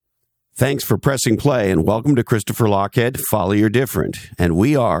Thanks for pressing play and welcome to Christopher Lochhead, Follow Your Different. And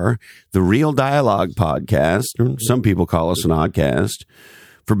we are the Real Dialogue podcast, or some people call us an oddcast,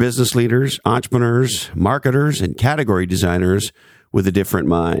 for business leaders, entrepreneurs, marketers, and category designers with a different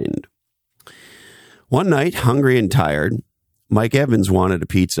mind. One night, hungry and tired, Mike Evans wanted a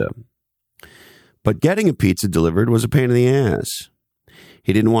pizza. But getting a pizza delivered was a pain in the ass.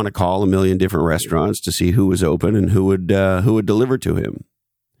 He didn't want to call a million different restaurants to see who was open and who would deliver to him.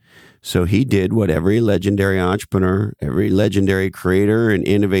 So he did what every legendary entrepreneur, every legendary creator and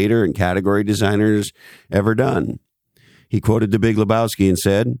innovator and category designer's ever done. He quoted the Big Lebowski and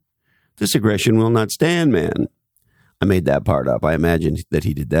said, "This aggression will not stand, man." I made that part up. I imagine that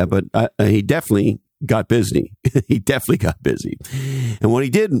he did that, but he definitely got busy. He definitely got busy. And what he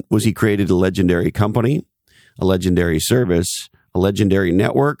did was he created a legendary company, a legendary service, a legendary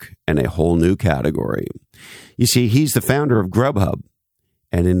network, and a whole new category. You see, he's the founder of Grubhub.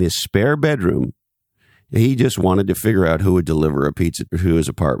 And in his spare bedroom, he just wanted to figure out who would deliver a pizza to his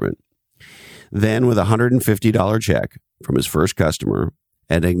apartment. Then, with a $150 check from his first customer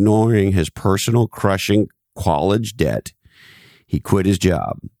and ignoring his personal crushing college debt, he quit his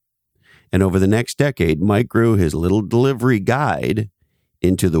job. And over the next decade, Mike grew his little delivery guide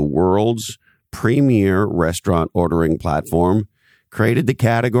into the world's premier restaurant ordering platform, created the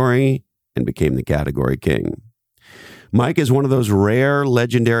category, and became the category king. Mike is one of those rare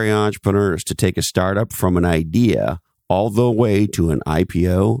legendary entrepreneurs to take a startup from an idea all the way to an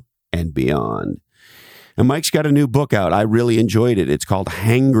IPO and beyond. And Mike's got a new book out. I really enjoyed it. It's called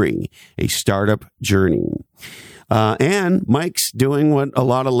Hangry, A Startup Journey. And Mike's doing what a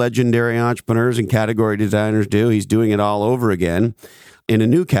lot of legendary entrepreneurs and category designers do. He's doing it all over again in a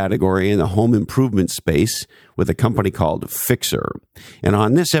new category in the home improvement space with a company called Fixer. And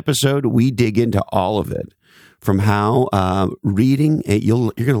on this episode, we dig into all of it. From how reading,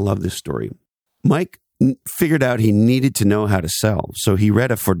 you're going to love this story. Mike figured out he needed to know how to sell. So he read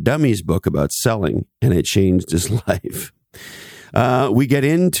a For Dummies book about selling, and it changed his life. We get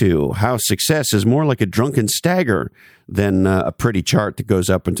into how success is more like a drunken stagger than a pretty chart that goes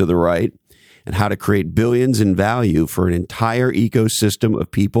up and to the right, and how to create billions in value for an entire ecosystem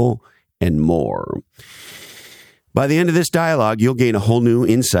of people and more. By the end of this dialogue, you'll gain a whole new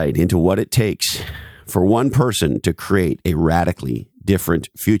insight into what it takes for one person to create a radically different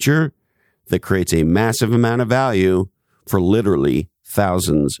future that creates a massive amount of value for literally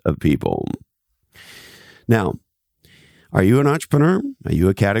thousands of people. Now, are you an entrepreneur? Are you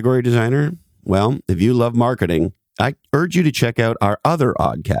a category designer? Well, if you love marketing, I urge you to check out our other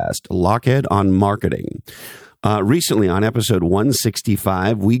oddcast, Lochhead on Marketing. Recently, on episode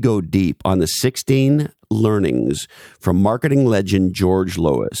 165, we go deep on the 16 learnings from marketing legend George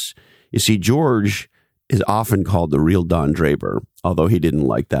Lois. You see, George is often called the real Don Draper, although he didn't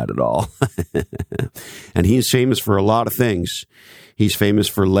like that at all. And he's famous for a lot of things. He's famous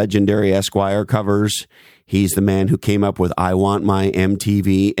for legendary Esquire covers. He's the man who came up with I Want My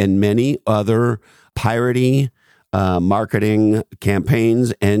MTV and many other piratey marketing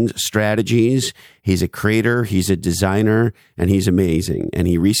campaigns and strategies. He's a creator, he's a designer, and he's amazing. And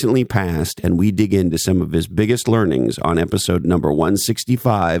he recently passed, and we dig into some of his biggest learnings on episode number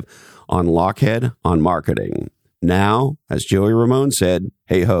 165 on Lochhead on Marketing. Now, as Joey Ramone said,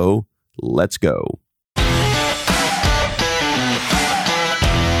 hey ho, let's go.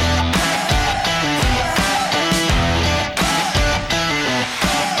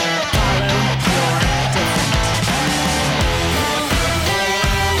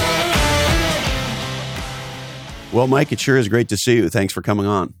 Well, Mike, it sure is great to see you. Thanks for coming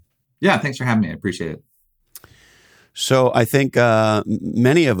on. Yeah, thanks for having me. I appreciate it. So I think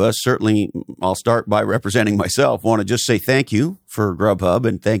many of us, certainly I'll start by representing myself, want to just say thank you for Grubhub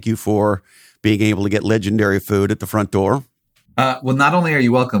and thank you for being able to get legendary food at the front door. Well, not only are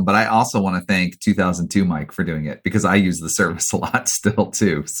you welcome, but I also want to thank 2002 Mike for doing it because I use the service a lot still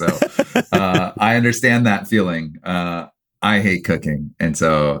too. So I understand that feeling. I hate cooking. And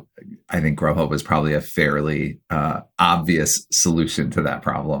so I think Grubhub was probably a fairly obvious solution to that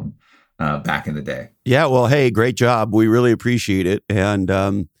problem back in the day. Yeah, well, hey, great job. We really appreciate it. And,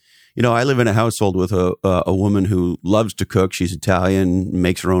 I live in a household with a woman who loves to cook. She's Italian,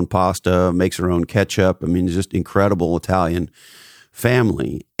 makes her own pasta, makes her own ketchup. I mean, just incredible Italian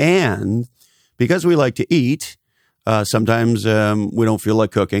family. And because we like to eat, sometimes we don't feel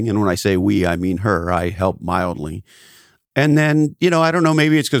like cooking. And when I say we, I mean her. I help mildly. And then, I don't know,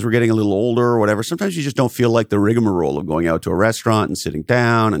 maybe it's because we're getting a little older or whatever. Sometimes you just don't feel like the rigmarole of going out to a restaurant and sitting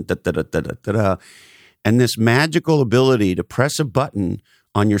down and da-da-da-da-da-da. And this magical ability to press a button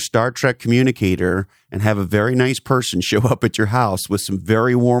on your Star Trek communicator and have a very nice person show up at your house with some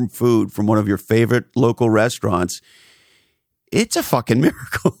very warm food from one of your favorite local restaurants, it's a fucking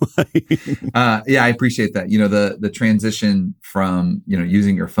miracle. Yeah, I appreciate that. The transition from,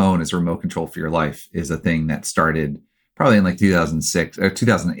 using your phone as a remote control for your life is a thing that started probably in like 2006 or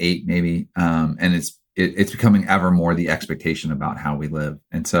 2008, maybe. And it's becoming ever more the expectation about how we live.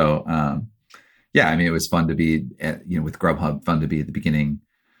 And so, it was fun to be, with Grubhub, fun to be at the beginning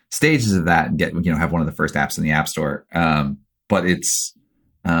stages of that and get, have one of the first apps in the App Store. But it's,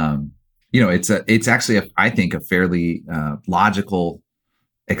 it's actually, I think, a fairly logical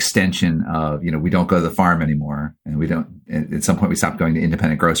extension of, we don't go to the farm anymore. And we don't, at some point we stopped going to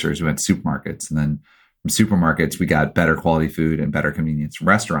independent grocers. We went to supermarkets, and then from supermarkets, we got better quality food and better convenience from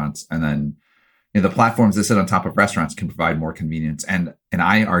restaurants. And then, the platforms that sit on top of restaurants can provide more convenience and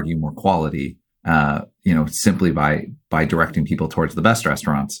I argue more quality, simply by directing people towards the best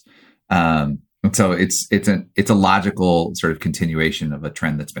restaurants. And so it's a logical sort of continuation of a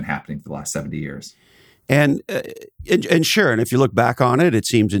trend that's been happening for the last 70 years. And sure, and if you look back on it, it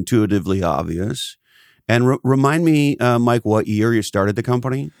seems intuitively obvious. And remind me, Mike, what year you started the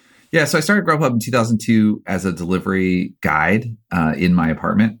company? Yeah, so I started Grubhub in 2002 as a delivery guide in my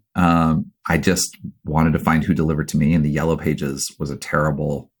apartment. I just wanted to find who delivered to me, and the Yellow Pages was a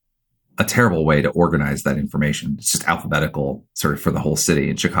terrible way to organize that information. It's just alphabetical sort of for the whole city.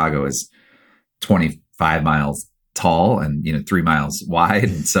 And Chicago is 25 miles tall and 3 miles wide,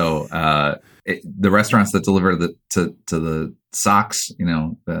 and so the restaurants that deliver to the Sox,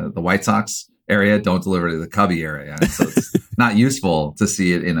 the White Sox area, don't deliver to the Cubby area, and so it's not useful to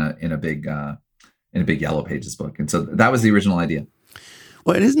see it in a big Yellow Pages book. And so that was the original idea.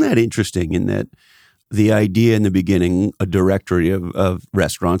 Well, isn't that interesting in that the idea in the beginning, a directory of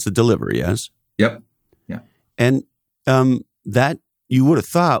restaurants that deliver, yes? Yep. Yeah. And that you would have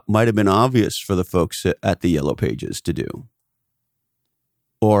thought might have been obvious for the folks at the Yellow Pages to do,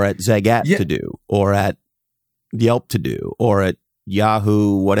 or at Zagat to do, or at Yelp to do, or at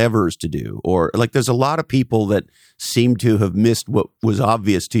Yahoo whatever's to do, or like there's a lot of people that seem to have missed what was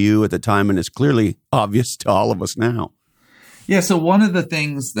obvious to you at the time and is clearly obvious to all of us now. Yeah. So one of the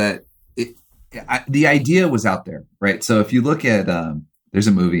things that the idea was out there, right? So if you look at, there's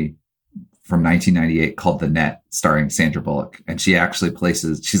a movie from 1998 called The Net starring Sandra Bullock. And she actually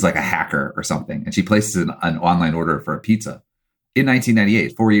she's like a hacker or something. And she places an online order for a pizza in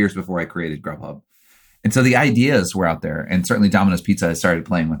 1998, 4 years before I created Grubhub. And so the ideas were out there, and certainly Domino's Pizza has started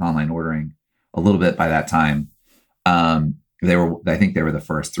playing with online ordering a little bit by that time. I think they were the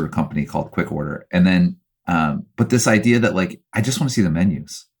first through a company called Quick Order. And then, but this idea that like, I just want to see the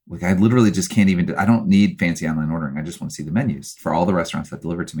menus. Like I literally just can't I don't need fancy online ordering. I just want to see the menus for all the restaurants that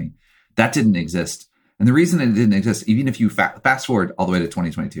deliver to me. That didn't exist. And the reason it didn't exist, even if you fast forward all the way to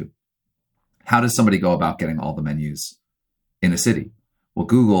 2022, how does somebody go about getting all the menus in a city? Well,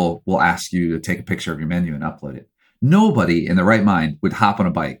 Google will ask you to take a picture of your menu and upload it. Nobody in their right mind would hop on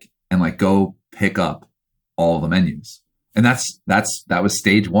a bike and like go pick up all the menus. And that was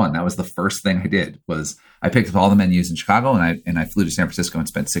stage one. That was the first thing I did. Was I picked up all the menus in Chicago, and I flew to San Francisco and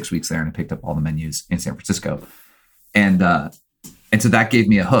spent 6 weeks there, and I picked up all the menus in San Francisco. And so that gave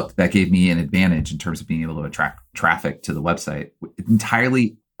me a hook. That gave me an advantage in terms of being able to attract traffic to the website.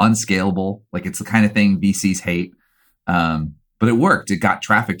 Entirely unscalable. Like it's the kind of thing VCs hate. But it worked. It got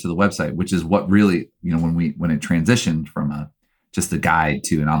traffic to the website, which is what really, when it transitioned from just a guide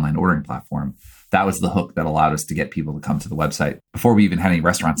to an online ordering platform, that was the hook that allowed us to get people to come to the website before we even had any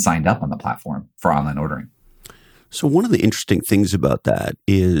restaurants signed up on the platform for online ordering. So one of the interesting things about that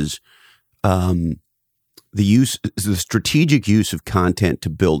is the strategic use of content to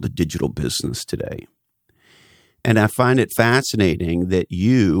build a digital business today. And I find it fascinating that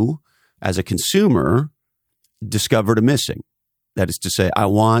you, as a consumer, discovered a missing. That is to say, I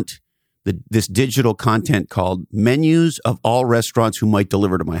want this digital content called menus of all restaurants who might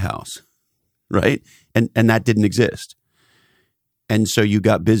deliver to my house, right? And that didn't exist. And so you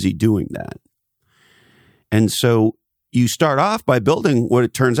got busy doing that. And so you start off by building what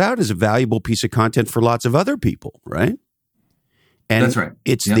it turns out is a valuable piece of content for lots of other people, right? And that's right.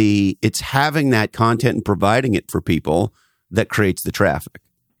 It's having that content and providing it for people that creates the traffic.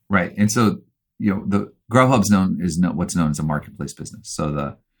 Right. And so, the Grubhub's what's known as a marketplace business.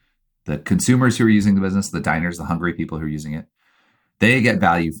 So the consumers who are using the business, the diners, the hungry people who are using it, they get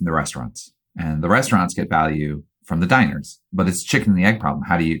value from the restaurants, and the restaurants get value from the diners. But it's chicken and the egg problem.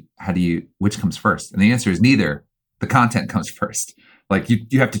 How do you which comes first? And the answer is neither. The content comes first. Like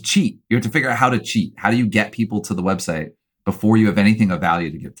you have to cheat. You have to figure out how to cheat. How do you get people to the website before you have anything of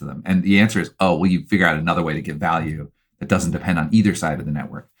value to give to them? And the answer is, you figure out another way to give value that doesn't depend on either side of the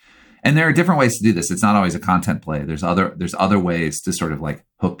network. And there are different ways to do this. It's not always a content play. There's other ways to sort of like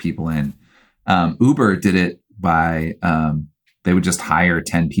hook people in. Uber did it by they would just hire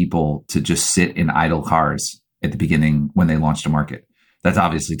 10 people to just sit in idle cars at the beginning when they launched a market. That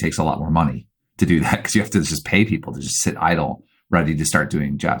obviously takes a lot more money to do that, because you have to just pay people to just sit idle, ready to start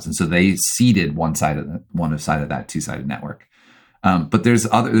doing jobs. And so they seeded one side of that two-sided network. But there's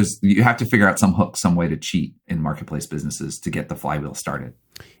you have to figure out some hook, some way to cheat in marketplace businesses to get the flywheel started.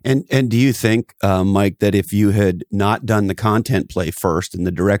 And do you think, Mike, that if you had not done the content play first and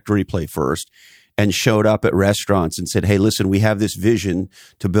the directory play first, and showed up at restaurants and said, hey, listen, we have this vision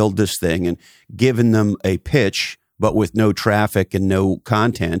to build this thing, and given them a pitch, but with no traffic and no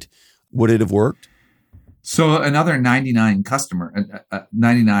content, would it have worked? So another 99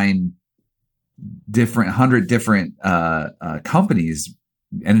 100 different companies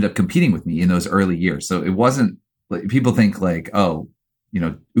ended up competing with me in those early years. So it wasn't like people think like, oh,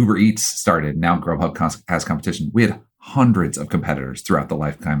 Uber Eats started, now Grubhub has competition. We had hundreds of competitors throughout the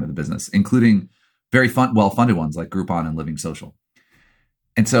lifetime of the business, including very well-funded ones like Groupon and Living Social.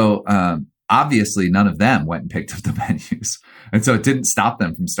 And so obviously none of them went and picked up the menus. And so it didn't stop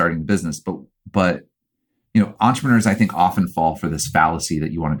them from starting the business. But entrepreneurs, I think, often fall for this fallacy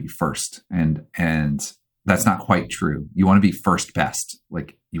that you want to be first. And that's not quite true. You want to be first best.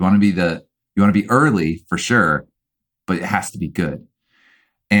 Like you want to be early for sure, but it has to be good.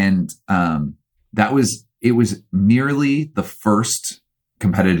 And it was merely the first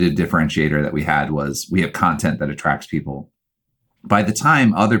competitive differentiator that we had was we have content that attracts people. By the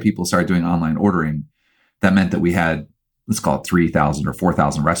time other people started doing online ordering, that meant that we had, let's call it 3,000 or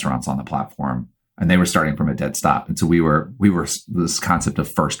 4,000 restaurants on the platform, and they were starting from a dead stop. And so we were this concept of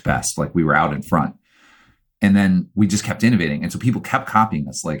first best, like we were out in front. And then we just kept innovating. And so people kept copying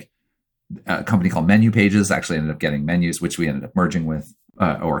us. Like a company called Menu Pages actually ended up getting Menus, which we ended up merging with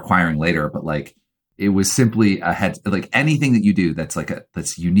or acquiring later. But like, it was simply like anything that you do that's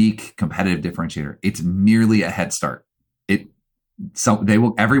that's unique competitive differentiator. It's merely a head start.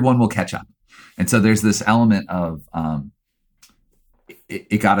 Everyone will catch up. And so there's this element of,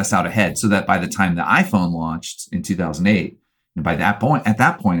 it got us out ahead, so that by the time the iPhone launched in 2008, and at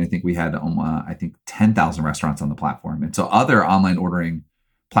that point, I think we had 10,000 restaurants on the platform. And so other online ordering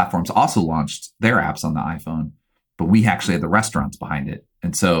platforms also launched their apps on the iPhone, but we actually had the restaurants behind it.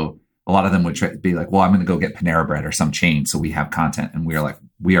 And so a lot of them would be like, well, I'm going to go get Panera Bread or some chain, so we have content. And we are like,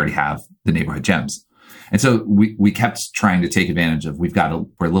 we already have the Neighborhood Gems. And so we kept trying to take advantage of, we're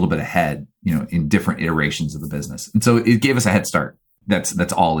a little bit ahead, in different iterations of the business. And so it gave us a head start.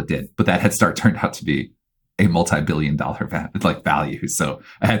 That's all it did. But that head start turned out to be a multi-billion-dollar value. So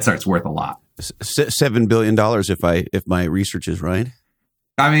a head start's worth a lot. $7 billion if my research is right.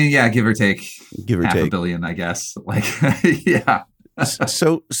 I mean, yeah, give or take half a billion, I guess. Yeah.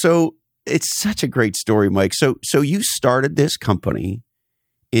 So it's such a great story, Mike. So you started this company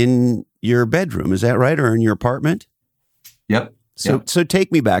in your bedroom, is that right? Or in your apartment? Yep. So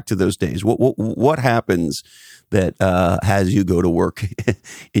take me back to those days. What happens that has you go to work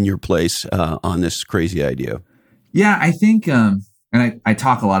in your place on this crazy idea? Yeah, I think, and I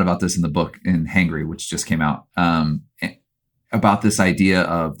talk a lot about this in the book in Hangry, which just came out, about this idea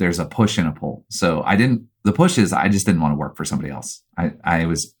of there's a push and a pull. So the push is I just didn't want to work for somebody else. I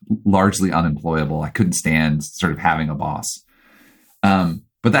was largely unemployable. I couldn't stand sort of having a boss.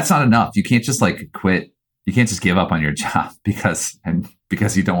 But that's not enough. You can't just quit. You can't just give up on your job because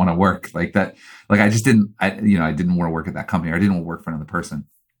you don't want to work like that. Like I didn't want to work at that company, or I didn't want to work for another person.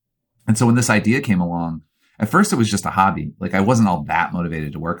 And so when this idea came along, at first it was just a hobby. Like I wasn't all that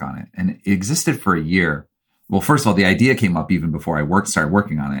motivated to work on it. And it existed for a year. Well, first of all, the idea came up even before I started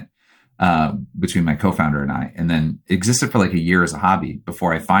working on it, between my co-founder and I. And then it existed for like a year as a hobby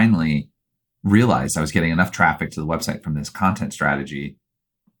before I finally realized I was getting enough traffic to the website from this content strategy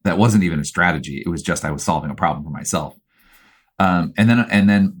that wasn't even a strategy. It was just I was solving a problem for myself. And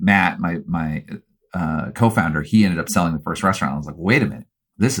then Matt, my co-founder, he ended up selling the first restaurant. I was like, wait a minute,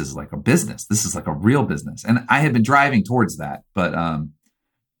 this is like a business. This is like a real business. And I had been driving towards that, but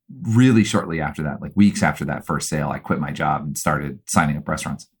really shortly after that, like weeks after that first sale, I quit my job and started signing up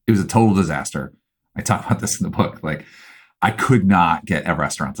restaurants. It was a total disaster. I talk about this in the book. Like I could not get a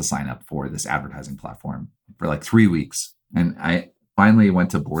restaurant to sign up for this advertising platform for like 3 weeks. And I finally went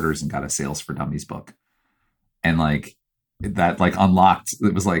to Borders and got a Sales for Dummies book. And unlocked,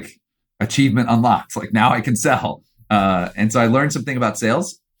 it was like achievement unlocked. Like now I can sell. And so I learned something about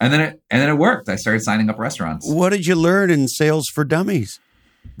sales, and then it worked. I started signing up restaurants. What did you learn in Sales for Dummies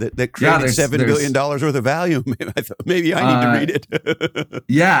that created $7 billion worth of value? Maybe I need to read it.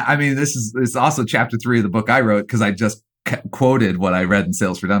 Yeah. I mean, it's also chapter 3 of the book I wrote, because I just quoted what I read in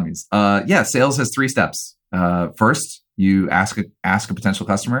Sales for Dummies. Sales has 3 steps. First, you ask a potential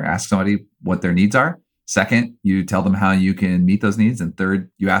customer, ask somebody what their needs are. Second, you tell them how you can meet those needs. And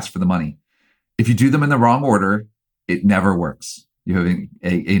third, you ask for the money. If you do them in the wrong order, it never works. You have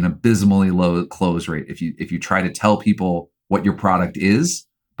an abysmally low close rate if you try to tell people what your product is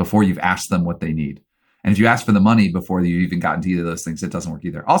before you've asked them what they need. And if you ask for the money before you've even gotten to either of those things, it doesn't work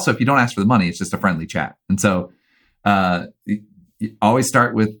either. Also, if you don't ask for the money, it's just a friendly chat. And so you always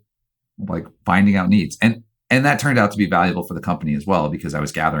start with like finding out needs. And that turned out to be valuable for the company as well, because I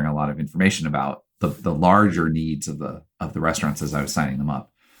was gathering a lot of information about the larger needs of the restaurants as I was signing them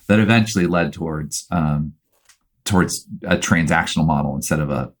up. That eventually led towards a transactional model instead of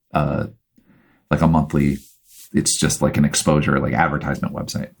a monthly. It's just like an exposure, like advertisement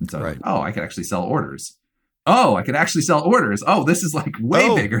website. And so, I could actually sell orders. Oh, this is like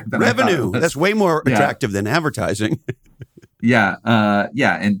way bigger than revenue. I thought. That's way more attractive than advertising.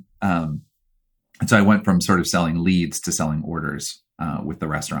 And so I went from sort of selling leads to selling orders with the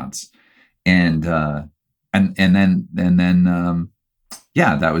restaurants, and then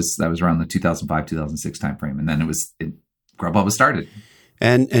that was around the 2005-2006 timeframe, and then Grubhub was started.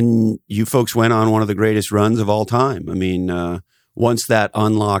 And you folks went on one of the greatest runs of all time. I mean, once that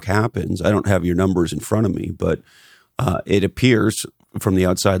unlock happens, I don't have your numbers in front of me, but it appears from the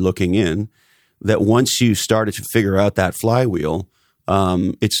outside looking in that once you started to figure out that flywheel,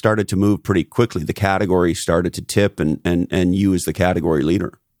 it started to move pretty quickly. The category started to tip, and you as the category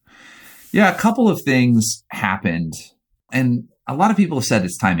leader. Yeah, a couple of things happened, and a lot of people have said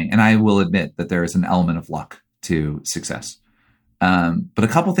it's timing, and I will admit that there is an element of luck to success. But a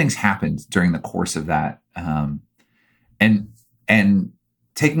couple things happened during the course of that, and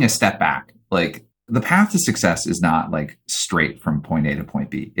taking a step back, like the path to success is not like straight from point A to point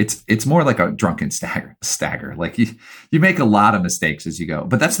B. It's more like a drunken stagger. Like you make a lot of mistakes as you go,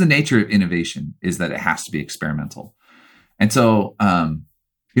 but that's the nature of innovation, is that it has to be experimental. And so,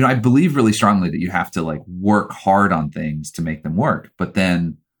 I believe really strongly that you have to like work hard on things to make them work. But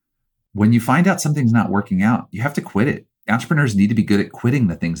then when you find out something's not working out, you have to quit it. Entrepreneurs need to be good at quitting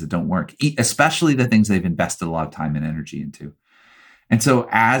the things that don't work, especially the things they've invested a lot of time and energy into. And so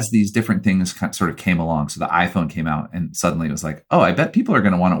as these different things sort of came along, so the iPhone came out and suddenly it was like, oh, I bet people are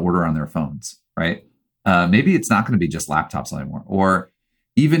going to want to order on their phones, right? Maybe it's not going to be just laptops anymore, or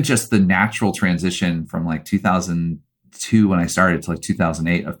even just the natural transition from like 2002 when I started to like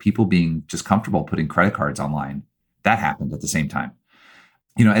 2008 of people being just comfortable putting credit cards online. That happened at the same time.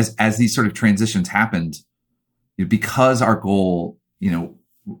 As these sort of transitions happened, because our goal,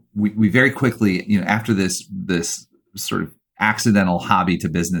 we very quickly, after this sort of accidental hobby to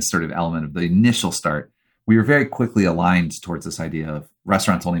business sort of element of the initial start, we were very quickly aligned towards this idea of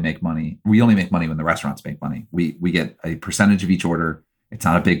restaurants only make money. We only make money when the restaurants make money. We get a percentage of each order. It's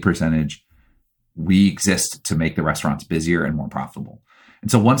not a big percentage. We exist to make the restaurants busier and more profitable. And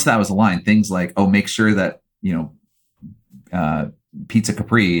so once that was aligned, things like, make sure that, Pizza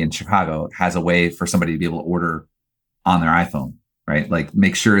Capri in Chicago has a way for somebody to be able to order on their iPhone, right? Like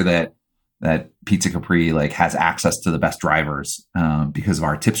make sure that Pizza Capri like has access to the best drivers because of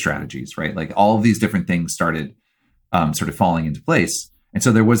our tip strategies, right? Like all of these different things started sort of falling into place. And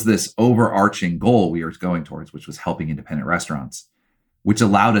so there was this overarching goal we were going towards, which was helping independent restaurants, which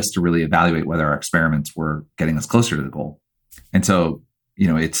allowed us to really evaluate whether our experiments were getting us closer to the goal. And so,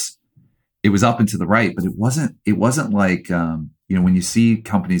 it was up and to the right, but it wasn't like, when you see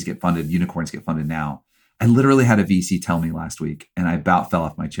companies get funded, unicorns get funded now. I literally had a VC tell me last week, and I about fell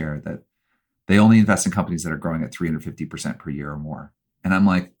off my chair, that they only invest in companies that are growing at 350% per year or more. And I'm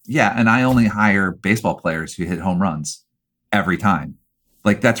like, yeah, and I only hire baseball players who hit home runs every time.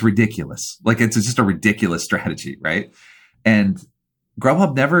 Like, that's ridiculous. Like, it's just a ridiculous strategy, right? And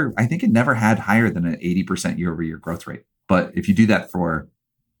Grubhub never had higher than an 80% year over year growth rate. But if you do that for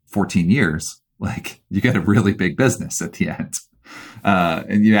 14 years, like, you get a really big business at the end.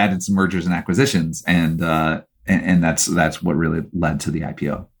 And you added some mergers and acquisitions, and that's what really led to the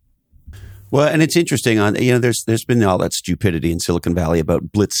IPO. Well, and it's interesting there's been all that stupidity in Silicon Valley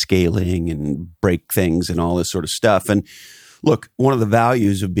about blitz scaling and break things and all this sort of stuff. And look, one of the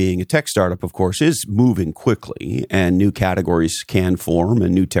values of being a tech startup, of course, is moving quickly, and new categories can form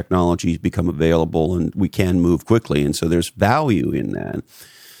and new technologies become available, and we can move quickly. And so there's value in that.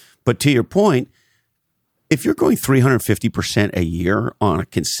 But to your point, if you're going 350% a year on a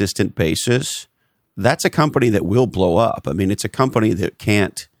consistent basis, that's a company that will blow up. I mean, it's a company that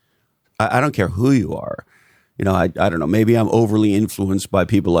can't, I don't care who you are. I don't know, maybe I'm overly influenced by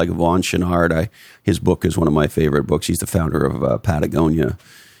people like Yvon Chouinard. His book is one of my favorite books. He's the founder of Patagonia.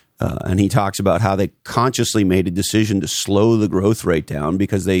 And he talks about how they consciously made a decision to slow the growth rate down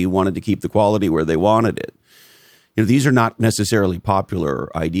because they wanted to keep the quality where they wanted it. These are not necessarily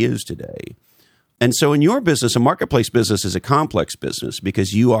popular ideas today. And so in your business, a marketplace business is a complex business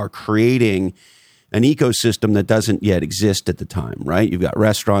because you are creating an ecosystem that doesn't yet exist at the time, right? You've got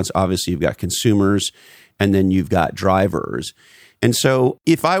restaurants, obviously you've got consumers, and then you've got drivers. And so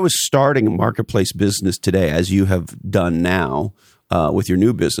if I was starting a marketplace business today, as you have done now with your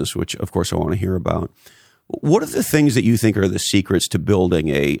new business, which of course I want to hear about, what are the things that you think are the secrets to building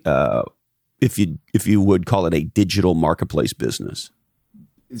a, if you would call it a digital marketplace business?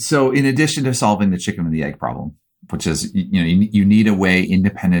 So in addition to solving the chicken and the egg problem, which is, you need a way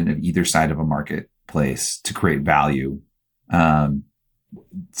independent of either side of a marketplace to create value,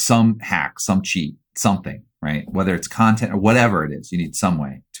 some hack, some cheat, something, right? Whether it's content or whatever it is, you need some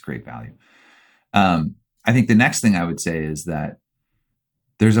way to create value. I think the next thing I would say is that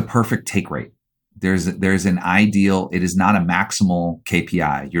there's a perfect take rate. There's an ideal, it is not a maximal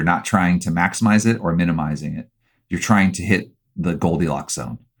KPI. You're not trying to maximize it or minimizing it. You're trying to hit the Goldilocks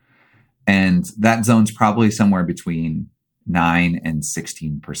zone. And that zone's probably somewhere between 9 and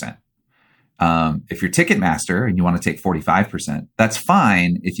 16%. If you're Ticketmaster and you want to take 45%, that's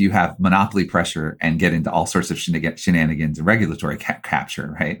fine if you have monopoly pressure and get into all sorts of shenanigans and regulatory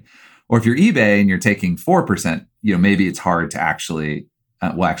capture, right? Or if you're eBay and you're taking 4%, maybe it's hard to actually,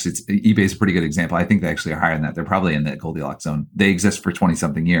 eBay is a pretty good example. I think they actually are higher than that. They're probably in that Goldilocks zone. They exist for 20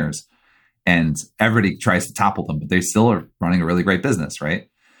 something years and everybody tries to topple them, but they still are running a really great business, right?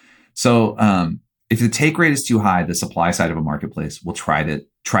 So, if the take rate is too high, the supply side of a marketplace will try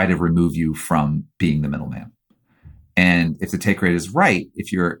to remove you from being the middleman. And if the take rate is right,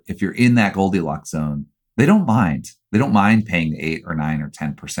 if you're in that Goldilocks zone, they don't mind. They don't mind paying 8 or 9 or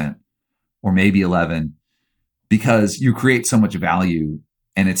 10% or maybe 11 because you create so much value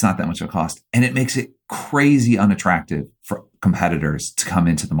and it's not that much of a cost. And it makes it crazy unattractive for competitors to come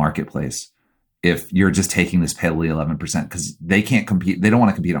into the marketplace if you're just taking this palely 11% because they can't compete. They don't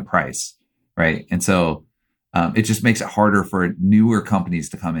want to compete on price. Right. And so it just makes it harder for newer companies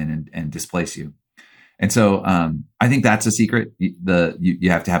to come in and displace you. And so I think that's a secret.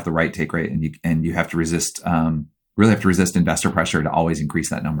 You have to have the right take rate and you have to resist, really have to resist investor pressure to always increase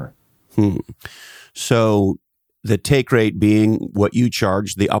that number. So the take rate being what you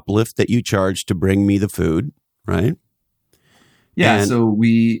charge, the uplift that you charge to bring me the food, right? Yeah. And so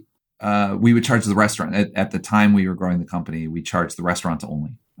we would charge the restaurant. At the time we were growing the company, we charged the restaurant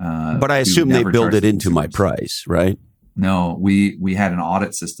only. But I assume they build it into my price, right? No, we had an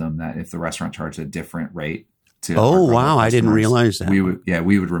audit system that if the restaurant charged a different rate to wow, I didn't realize that.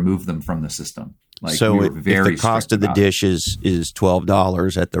 We would remove them from the system. So if the cost of the dish is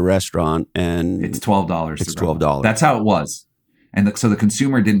 $12 at the restaurant, and it's $12. It's $12. That's how it was, and so the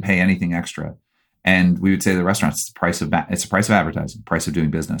consumer didn't pay anything extra. And we would say to the restaurant, it's the price of advertising, price of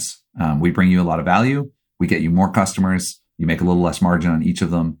doing business. We bring you a lot of value. We get you more customers. You make a little less margin on each of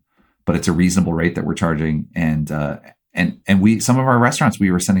them, but it's a reasonable rate that we're charging. And some of our restaurants,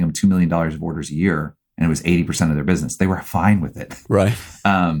 we were sending them $2 million of orders a year, and it was 80% of their business. They were fine with it. Right.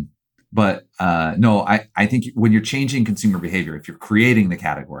 But no, I think when you're changing consumer behavior, if you're creating the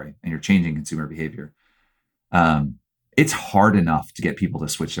category and you're changing consumer behavior, it's hard enough to get people to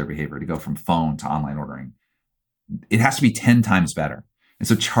switch their behavior, to go from phone to online ordering. It has to be 10 times better. And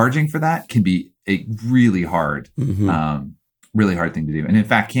so charging for that can be a really hard, really hard thing to do. And in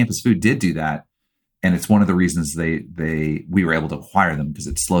fact, Campus Food did do that. And it's one of the reasons we were able to acquire them, because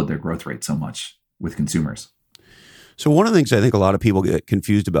it slowed their growth rate so much with consumers. So one of the things I think a lot of people get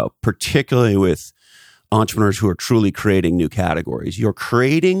confused about, particularly with entrepreneurs who are truly creating new categories, you're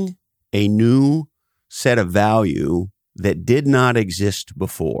creating a new set of value that did not exist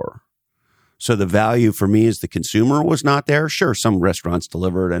before. So the value for me as the consumer was not there. Sure, some restaurants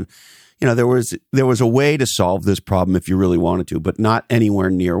delivered, and there was a way to solve this problem if you really wanted to, but not anywhere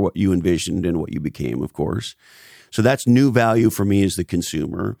near what you envisioned and what you became, of course. So that's new value for me as the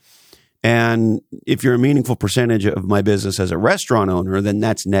consumer. And if you're a meaningful percentage of my business as a restaurant owner, then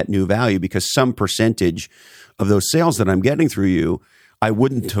that's net new value, because some percentage of those sales that I'm getting through you, I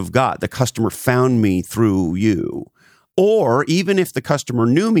wouldn't have got. The customer found me through you. Or even if the customer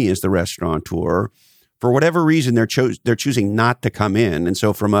knew me as the restaurateur, for whatever reason, they're choosing not to come in. And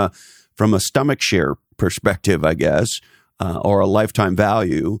so from a stomach share perspective, I guess, or a lifetime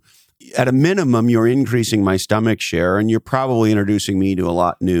value, at a minimum, you're increasing my stomach share, and you're probably introducing me to a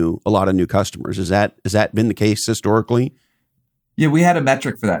lot of new customers. Has that been the case historically? Yeah, we had a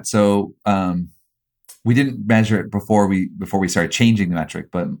metric for that. So we didn't measure it before we started changing the metric,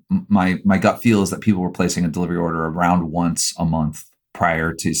 but my gut feel is that people were placing a delivery order around once a month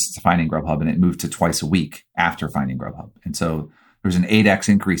prior to finding Grubhub, and it moved to twice a week after finding Grubhub. And so there was an 8x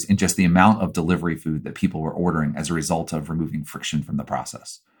increase in just the amount of delivery food that people were ordering as a result of removing friction from the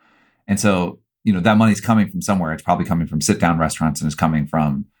process. And so, that money's coming from somewhere. It's probably coming from sit-down restaurants, and it's coming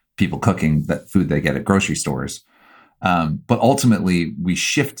from people cooking that food they get at grocery stores. But ultimately, we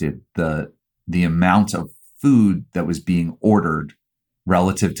shifted the amount of food that was being ordered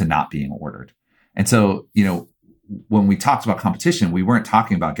relative to not being ordered. And so, when we talked about competition, we weren't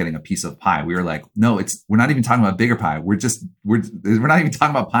talking about getting a piece of pie. We were like, no, we're not even talking about bigger pie. We're not even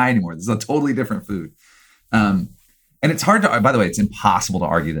talking about pie anymore. This is a totally different food. And it's hard to, by the way, it's impossible to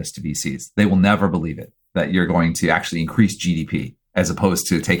argue this to VCs. They will never believe it, that you're going to actually increase GDP as opposed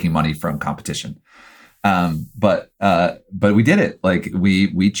to taking money from competition. But we did it. Like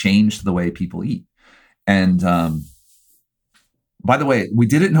we changed the way people eat. And, by the way, we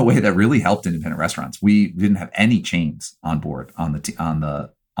did it in a way that really helped independent restaurants. We didn't have any chains on board on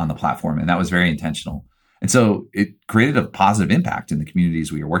the platform, and that was very intentional. And so it created a positive impact in the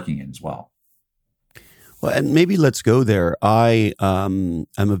communities we were working in as well. Well, and maybe let's go there. I am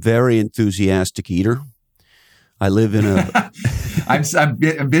a very enthusiastic eater. I live in a. I'm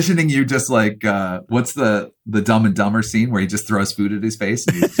envisioning you just like what's the Dumb and Dumber scene where he just throws food at his face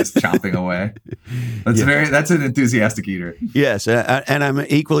and he's just chomping away. That's an enthusiastic eater. Yes, and I'm an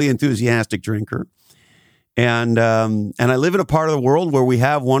equally enthusiastic drinker, and I live in a part of the world where we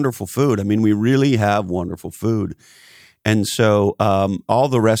have wonderful food. I mean, we really have wonderful food, and so all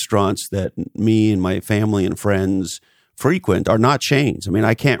the restaurants that me and my family and friends frequent are not chains. I mean,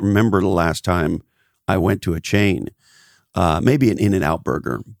 I can't remember the last time I went to a chain, maybe an In-N-Out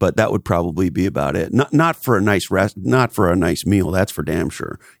burger, but that would probably be about it. Not for a nice not for a nice meal. That's for damn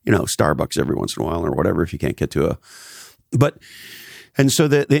sure. Starbucks every once in a while or whatever if you can't get to and so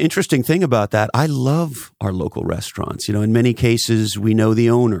the interesting thing about that, I love our local restaurants. In many cases we know the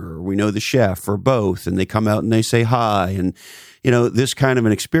owner, or we know the chef, or both, and they come out and they say hi, and this kind of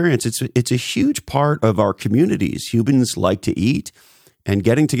an experience. It's a huge part of our communities. Humans like to eat. And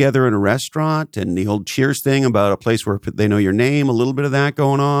getting together in a restaurant, and the old Cheers thing about a place where they know your name, a little bit of that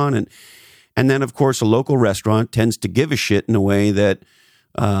going on. And then, of course, a local restaurant tends to give a shit in a way that,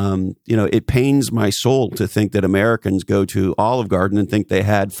 it pains my soul to think that Americans go to Olive Garden and think they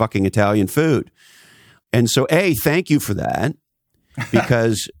had fucking Italian food. And so, thank you for that,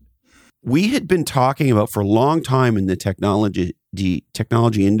 because we had been talking about for a long time in the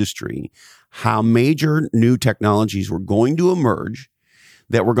technology industry how major new technologies were going to emerge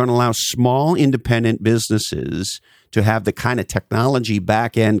that were going to allow small independent businesses to have the kind of technology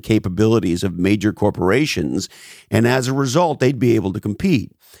back-end capabilities of major corporations. And as a result, they'd be able to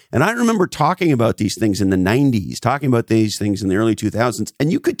compete. And I remember talking about these things in the 90s, talking about these things in the early 2000s.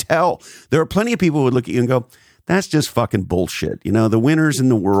 And you could tell there were plenty of people who would look at you and go, that's just fucking bullshit. The winners in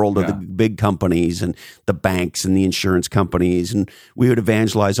the world are the big companies and the banks and the insurance companies. And we would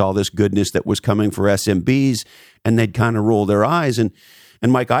evangelize all this goodness that was coming for SMBs, and they'd kind of roll their eyes. And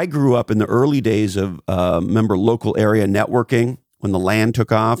Mike, I grew up in the early days of, remember local area networking when the LAN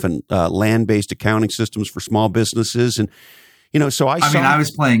took off, and LAN-based accounting systems for small businesses. And, so I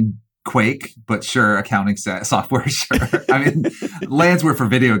was playing Quake, but sure, accounting software, sure. LANs were for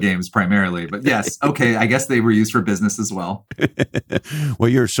video games primarily, but yes, okay, I guess they were used for business as well. Well,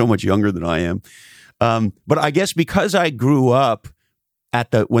 you're so much younger than I am. But I guess because I grew up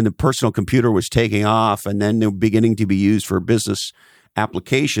when the personal computer was taking off and then they were beginning to be used for business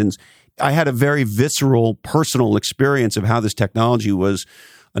applications, I had a very visceral personal experience of how this technology was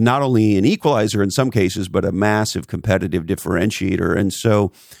not only an equalizer in some cases, but a massive competitive differentiator. And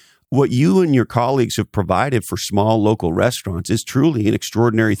so what you and your colleagues have provided for small local restaurants is truly an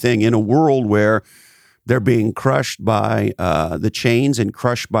extraordinary thing in a world where they're being crushed by the chains and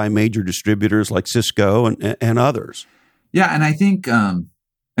crushed by major distributors like Cisco and others. Yeah, and I think, and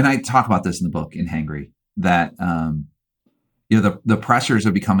I talk about this in the book in Hangry, that the pressures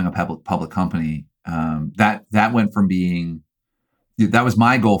of becoming a public company, that went from being, that was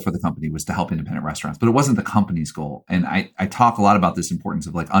my goal for the company, was to help independent restaurants, but it wasn't the company's goal. And I talk a lot about this importance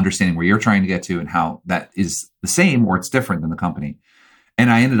of like understanding where you're trying to get to and how that is the same or it's different than the company. And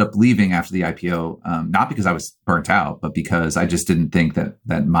I ended up leaving after the IPO, not because I was burnt out, but because I just didn't think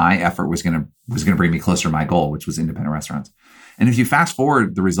that my effort was going to bring me closer to my goal, which was independent restaurants. And if you fast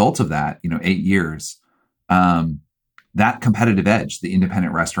forward the results of that, 8 years, that competitive edge, the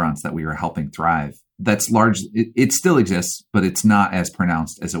independent restaurants that we were helping thrive, that's large. It still exists, but it's not as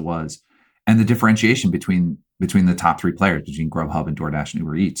pronounced as it was. And the differentiation between the top three players, between Grubhub and DoorDash and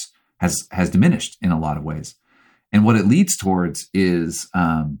Uber Eats, has diminished in a lot of ways. And what it leads towards is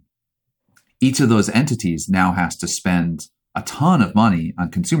each of those entities now has to spend a ton of money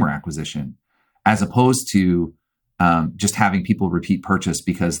on consumer acquisition, as opposed to just having people repeat purchase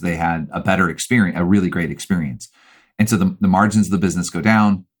because they had a better experience, a really great experience. And so the margins of the business go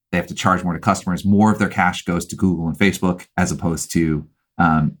down. They have to charge more to customers. More of their cash goes to Google and Facebook, as opposed to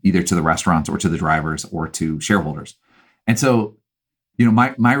either to the restaurants or to the drivers or to shareholders. And so,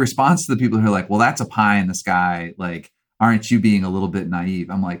 my response to the people who are like, well, that's a pie in the sky. Like, aren't you being a little bit naive?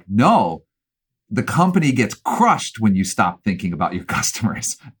 I'm like, no, the company gets crushed when you stop thinking about your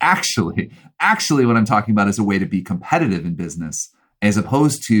customers. Actually, what I'm talking about is a way to be competitive in business, as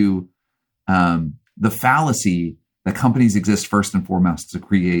opposed to the fallacy that companies exist first and foremost to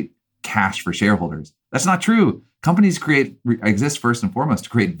create cash for shareholders. That's not true. Companies exist first and foremost to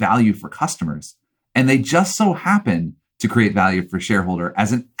create value for customers. And they just so happen to create value for shareholder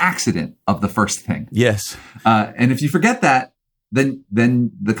as an accident of the first thing. Yes. And if you forget that, then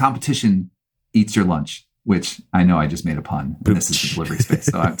the competition eats your lunch, which I know I just made a pun. And this is the delivery space,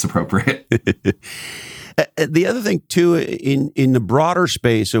 so it's appropriate. The other thing, too, in the broader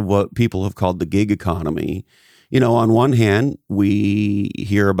space of what people have called the gig economy, on one hand, we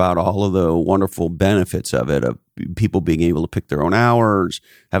hear about all of the wonderful benefits of it, of people being able to pick their own hours,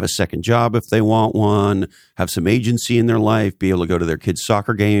 have a second job if they want one, have some agency in their life, be able to go to their kid's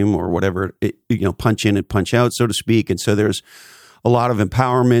soccer game or whatever, punch in and punch out, so to speak. And so there's a lot of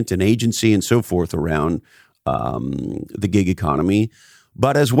empowerment and agency and so forth around the gig economy.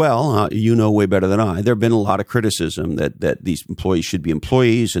 But as well, way better than I, there have been a lot of criticism that these employees should be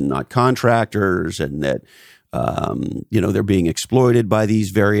employees and not contractors, and that they're being exploited by these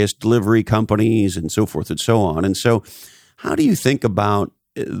various delivery companies and so forth and so on. And so how do you think about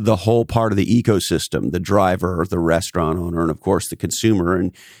the whole part of the ecosystem, the driver, the restaurant owner, and of course the consumer?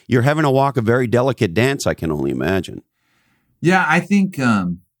 And you're having to walk a very delicate dance, I can only imagine. Yeah, I think,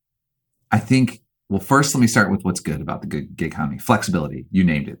 well, first let me start with what's good about the gig economy. Flexibility, you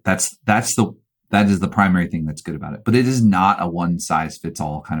named it. That is the primary thing that's good about it. But it is not a one size fits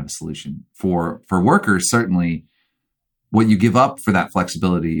all kind of a solution. For workers, certainly what you give up for that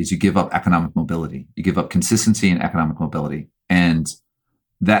flexibility is you give up economic mobility. You give up consistency and economic mobility. And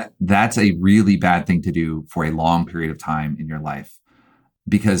that's a really bad thing to do for a long period of time in your life.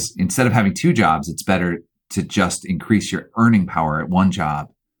 Because instead of having two jobs, it's better to just increase your earning power at one job,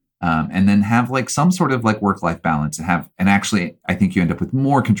 and then have like some sort of like work-life balance, and actually I think you end up with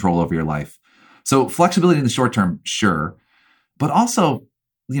more control over your life. So flexibility in the short term, sure. But also,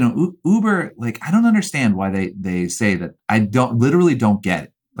 Uber, like, I don't understand why they say that. I literally don't get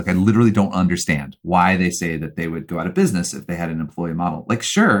it. Like, I literally don't understand why they say that they would go out of business if they had an employee model. Like,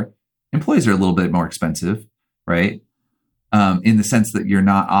 sure, employees are a little bit more expensive, right? In the sense that you're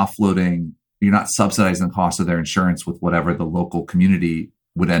not subsidizing the cost of their insurance with whatever the local community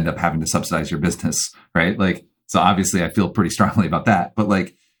would end up having to subsidize your business, right? Like, so obviously I feel pretty strongly about that. But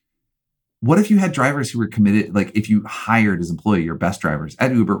like, what if you had drivers who were committed? Like, if you hired as employee your best drivers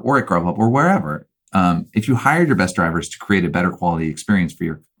at Uber or at Grubhub or wherever, if you hired your best drivers to create a better quality experience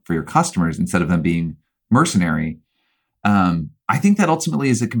for your customers instead of them being mercenary, I think that ultimately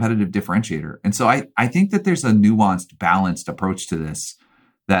is a competitive differentiator. And so I think that there's a nuanced, balanced approach to this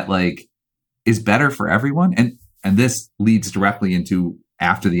that like is better for everyone. And this leads directly into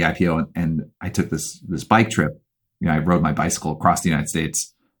after the IPO, and I took this bike trip. I rode my bicycle across the United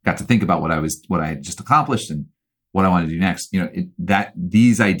States. Got to think about what I had just accomplished and what I wanted to do next.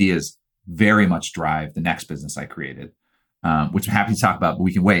 These ideas very much drive the next business I created, which I'm happy to talk about. But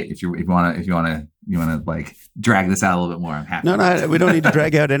we can wait if you want to like drag this out a little bit more. I'm happy. No, we don't need to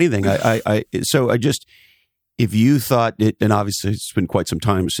drag out anything. If you thought it, and obviously it's been quite some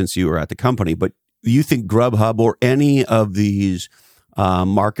time since you were at the company, but you think Grubhub or any of these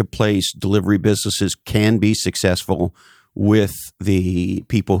marketplace delivery businesses can be successful with the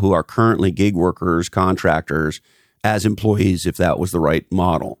people who are currently gig workers, contractors, as employees, if that was the right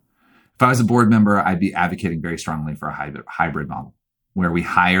model? If I was a board member, I'd be advocating very strongly for a hybrid model where we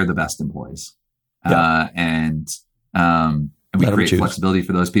hire the best employees, and we create flexibility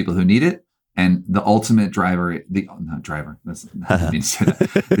for those people who need it. And the ultimate the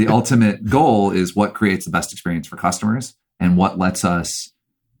ultimate goal is what creates the best experience for customers and what lets us,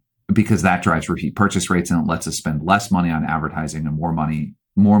 because that drives repeat purchase rates and it lets us spend less money on advertising and more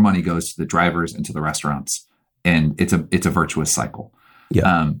money goes to the drivers and to the restaurants. And it's a virtuous cycle.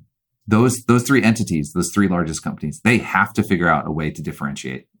 Yeah. Those three entities, those three largest companies, they have to figure out a way to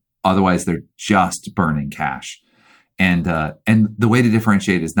differentiate. Otherwise, they're just burning cash. And the way to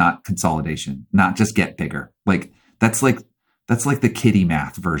differentiate is not consolidation, not just get bigger. That's that's like the kiddie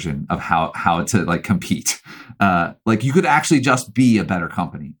math version of how to like compete. Like you could actually just be a better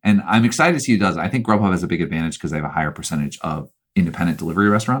company. And I'm excited to see who does. I think Grubhub has a big advantage because they have a higher percentage of independent delivery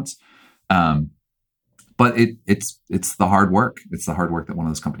restaurants. But it's the hard work. It's the hard work that one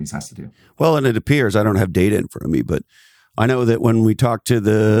of those companies has to do. Well, and it appears, I don't have data in front of me, but I know that when we talk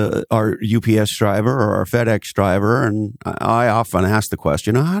to our UPS driver or our FedEx driver, and I often ask the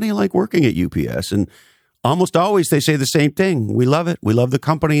question, how do you like working at UPS? And almost always they say the same thing. We love it. We love the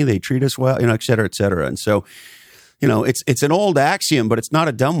company. They treat us well, et cetera, et cetera. And so, it's an old axiom, but it's not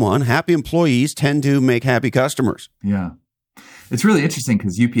a dumb one. Happy employees tend to make happy customers. Yeah. It's really interesting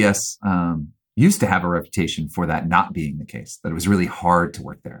because UPS used to have a reputation for that not being the case, that it was really hard to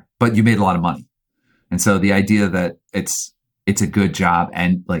work there, but you made a lot of money. And so the idea that it's a good job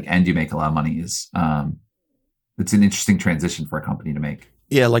and you make a lot of money is it's an interesting transition for a company to make.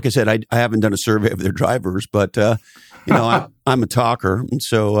 Yeah, like I said, I haven't done a survey of their drivers, but I'm a talker, and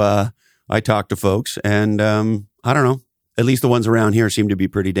so I talk to folks, and I don't know. At least the ones around here seem to be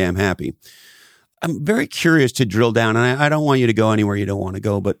pretty damn happy. I'm very curious to drill down, and I don't want you to go anywhere you don't want to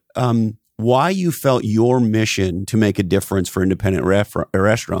go, but why you felt your mission to make a difference for independent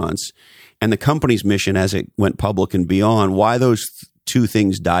restaurants and the company's mission as it went public and beyond, why those two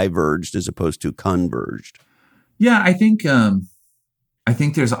things diverged as opposed to converged? Yeah, I think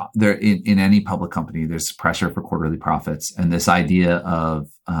there's in any public company, there's pressure for quarterly profits. And this idea of,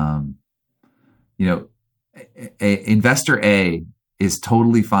 investor A is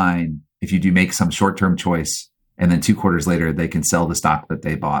totally fine if you do make some short-term choice and then 2 quarters later, they can sell the stock that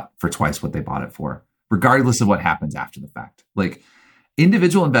they bought for twice what they bought it for, regardless of what happens after the fact. Like,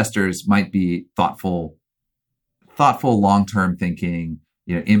 individual investors might be thoughtful, long-term thinking,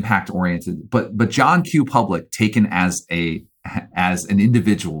 impact oriented, but John Q. Public taken as an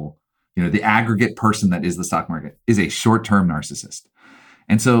individual, the aggregate person that is the stock market is a short-term narcissist.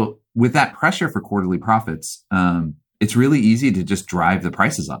 And so with that pressure for quarterly profits, it's really easy to just drive the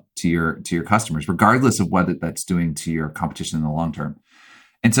prices up to your customers, regardless of what that's doing to your competition in the long term.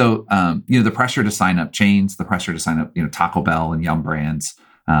 And so, the pressure to sign up chains, the pressure to sign up, Taco Bell and Yum Brands,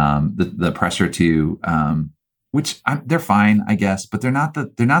 the pressure to, they're fine, I guess, but they're not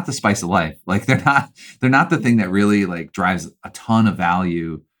the spice of life. Like they're not the thing that really like drives a ton of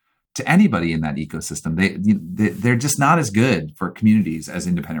value to anybody in that ecosystem. They're just not as good for communities as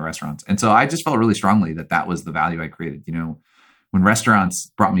independent restaurants. And so I just felt really strongly that was the value I created. When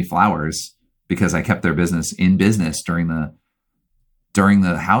restaurants brought me flowers because I kept their business in business during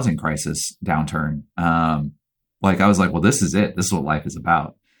the housing crisis downturn, I was like, well, this is it. This is what life is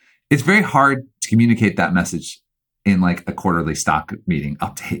about. It's very hard to communicate that message in like a quarterly stock meeting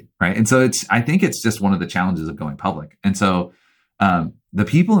update, right? And so I think it's just one of the challenges of going public. And so the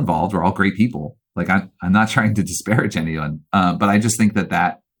people involved are all great people. Like I'm not trying to disparage anyone, but I just think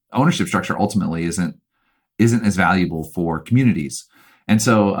that ownership structure ultimately isn't as valuable for communities. And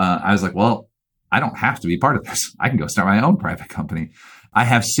so I was like, well, I don't have to be part of this. I can go start my own private company. I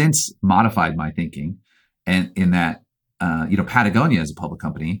have since modified my thinking, and in that, Patagonia is a public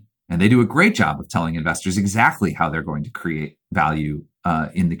company, and they do a great job of telling investors exactly how they're going to create value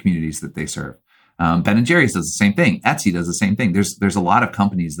in the communities that they serve. Ben & Jerry's does the same thing. Etsy does the same thing. There's a lot of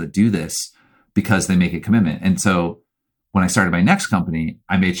companies that do this because they make a commitment. And so when I started my next company,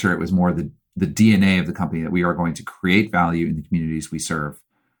 I made sure it was more the DNA of the company that we are going to create value in the communities we serve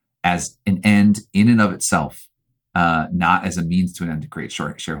as an end in and of itself, not as a means to an end to create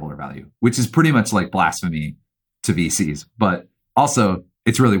shareholder value, which is pretty much like blasphemy to VCs. But also,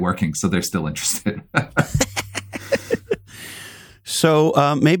 it's really working, so they're still interested.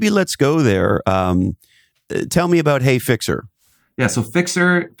 So maybe let's go there. Tell me about Hey Fixer. Yeah, so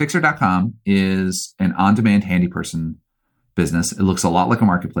Fixer.com is an on-demand handy person business. It looks a lot like a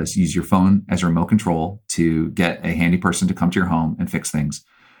marketplace. You use your phone as a remote control to get a handy person to come to your home and fix things.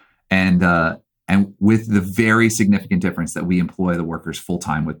 And with the very significant difference that we employ the workers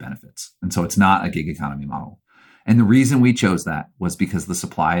full-time with benefits. And so it's not a gig economy model. And the reason we chose that was because the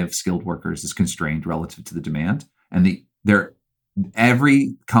supply of skilled workers is constrained relative to the demand. And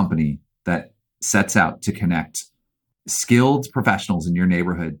every company that sets out to connect skilled professionals in your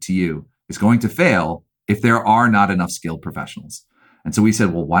neighborhood to you is going to fail if there are not enough skilled professionals. And so we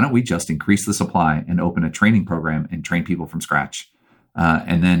said, well, why don't we just increase the supply and open a training program and train people from scratch,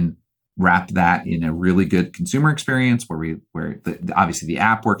 and then wrap that in a really good consumer experience where obviously the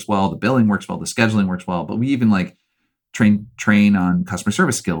app works well, the billing works well, the scheduling works well, but we even like train on customer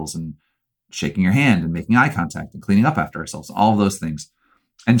service skills and shaking your hand and making eye contact and cleaning up after ourselves, all of those things,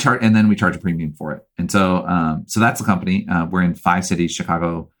 and then we charge a premium for it. And so, so that's the company. We're in 5 cities: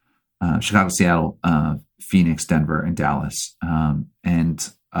 Chicago, Chicago, Seattle, Phoenix, Denver, and Dallas,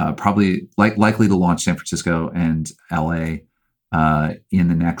 and probably likely to launch San Francisco and LA in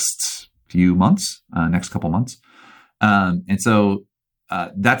the next few months, next couple months. And so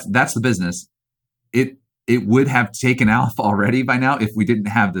that's the business. It would have taken off already by now if we didn't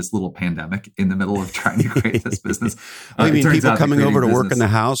have this little pandemic in the middle of trying to create this business. I mean, people coming over to work in the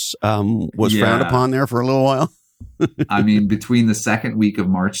house was frowned upon there for a little while. I mean, between the second week of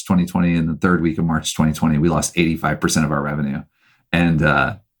March 2020 and the third week of March 2020, we lost 85% of our revenue. And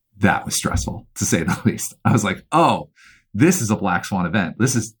that was stressful, to say the least. I was like, oh, this is a black swan event.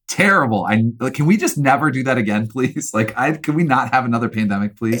 This is terrible. Can we just never do that again, please? Can we not have another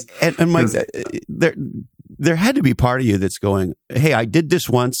pandemic, please? And Mike, there had to be part of you that's going, hey, I did this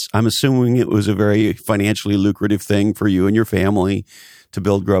once. I'm assuming it was a very financially lucrative thing for you and your family to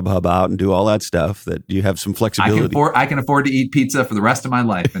build Grubhub out and do all that stuff, that you have some flexibility. I can afford to eat pizza for the rest of my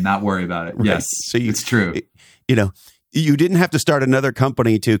life and not worry about it. Right. Yes, so it's true. You didn't have to start another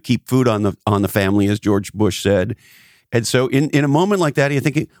company to keep food on the family, as George Bush said. And so in a moment like that, you're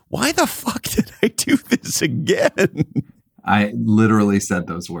thinking, why the fuck did I do this again? I literally said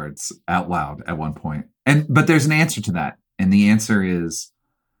those words out loud at one point. But there's an answer to that. And the answer is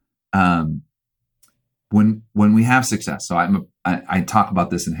when we have success. So I talk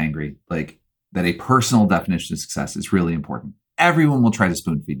about this in Hangry, like that a personal definition of success is really important. Everyone will try to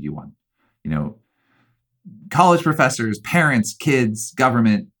spoon feed you one. College professors, parents, kids,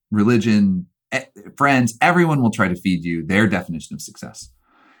 government, religion, friends, everyone will try to feed you their definition of success.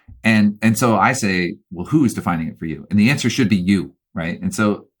 And so I say, well, who is defining it for you? And the answer should be you, right? And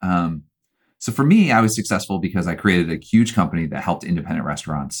so for me, I was successful because I created a huge company that helped independent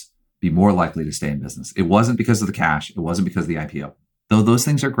restaurants be more likely to stay in business. It wasn't because of the cash. It wasn't because of the IPO. Though those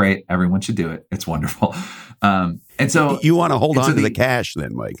things are great. Everyone should do it. It's wonderful. And so you want to hold on to the cash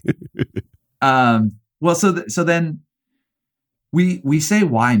then, Mike. Well, so then we say,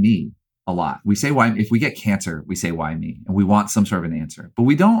 why me? A lot. We say, why? If we get cancer, we say, why me? And we want some sort of an answer, but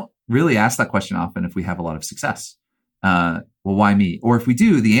we don't really ask that question often if we have a lot of success. Well, why me? Or if we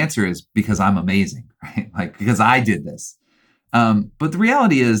do, the answer is because I'm amazing, right? Like, because I did this. But the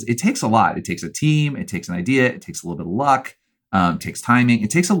reality is it takes a lot. It takes a team. It takes an idea. It takes a little bit of luck. It takes timing.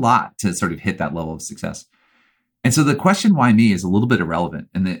 It takes a lot to sort of hit that level of success. And so the question, why me, is a little bit irrelevant.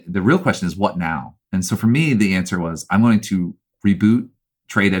 And the real question is, what now? And so for me, the answer was, I'm going to reboot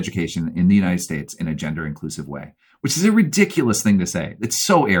trade education in the United States in a gender inclusive way, which is a ridiculous thing to say. It's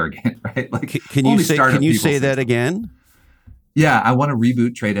so arrogant, right? Like, can you say that again? Yeah, I want to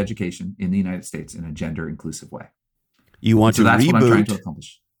reboot trade education in the United States in a gender inclusive way. You want to that's reboot? What I'm trying to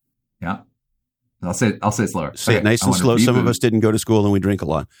accomplish. Yeah, I'll say it slower. Say it nice and slow. Some of us didn't go to school and we drink a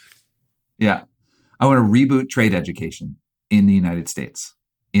lot. Yeah, I want to reboot trade education in the United States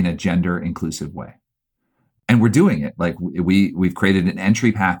in a gender inclusive way. And we're doing it. Like we've created an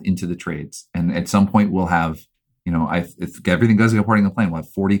entry path into the trades. And at some point we'll have, if everything goes according to plan, we'll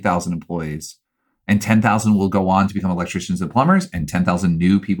have 40,000 employees, and 10,000 will go on to become electricians and plumbers, and 10,000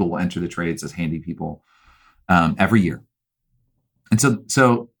 new people will enter the trades as handy people every year. And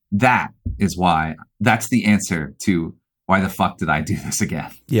so that is why, that's the answer to why the fuck did I do this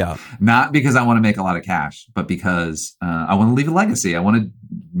again? Yeah. Not because I want to make a lot of cash, but because I want to leave a legacy. I want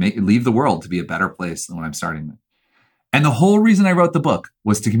to leave the world to be a better place than when I'm starting with. And the whole reason I wrote the book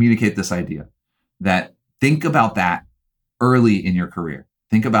was to communicate this idea that think about that early in your career.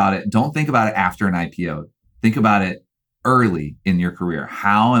 Think about it. Don't think about it after an IPO. Think about it early in your career.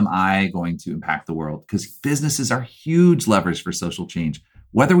 How am I going to impact the world? Because businesses are huge levers for social change,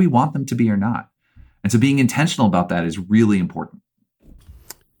 whether we want them to be or not. And so being intentional about that is really important.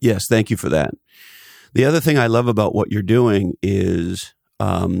 Yes, thank you for that. The other thing I love about what you're doing is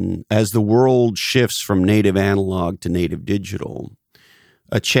as the world shifts from native analog to native digital,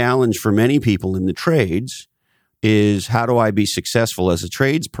 a challenge for many people in the trades is, how do I be successful as a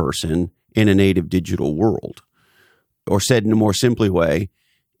tradesperson in a native digital world? Or said in a more simply way,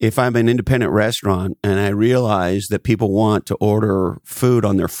 if I'm an independent restaurant and I realize that people want to order food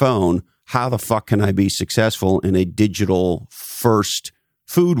on their phone, how the fuck can I be successful in a digital first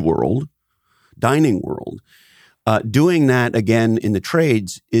food world, dining world? Doing that again in the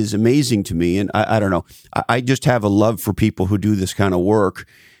trades is amazing to me. And I don't know, I just have a love for people who do this kind of work.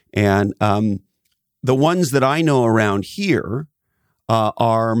 And the ones that I know around here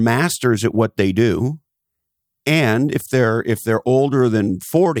are masters at what they do. And if they're older than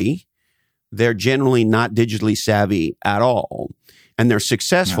 40, they're generally not digitally savvy at all. And they're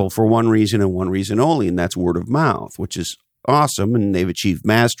successful for one reason and one reason only, and that's word of mouth, which is awesome. And they've achieved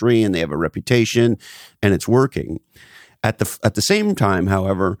mastery and they have a reputation and it's working. At the same time,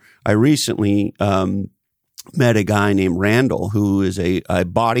 however, I recently met a guy named Randall who is a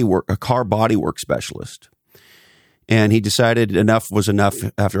car bodywork specialist. And he decided enough was enough.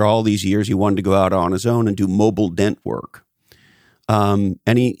 After all these years, he wanted to go out on his own and do mobile dent work. And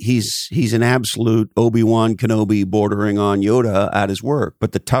he's an absolute Obi-Wan Kenobi bordering on Yoda at his work.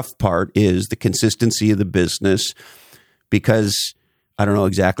 But the tough part is the consistency of the business, because I don't know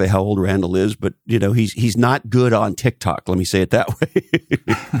exactly how old Randall is, but he's not good on TikTok. Let me say it that way.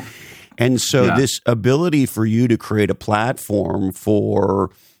 And so this ability for you to create a platform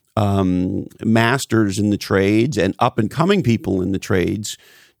for masters in the trades and up and coming people in the trades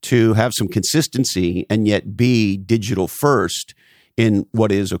to have some consistency and yet be digital first in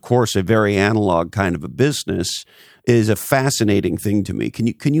what is, of course, a very analog kind of a business is a fascinating thing to me.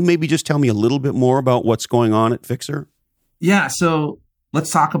 Can you maybe just tell me a little bit more about what's going on at Fixer? Yeah. So let's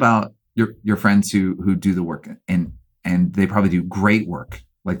talk about your friends who do the work, and they probably do great work.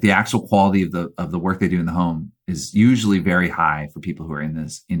 Like the actual quality of the work they do in the home is usually very high for people who are in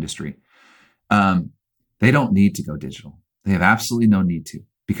this industry. They don't need to go digital. They have absolutely no need to,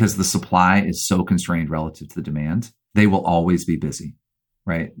 because the supply is so constrained relative to the demand. They will always be busy,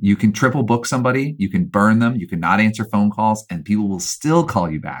 right? You can triple book somebody, you can burn them, you can not answer phone calls, and people will still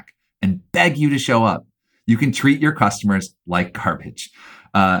call you back and beg you to show up. You can treat your customers like garbage.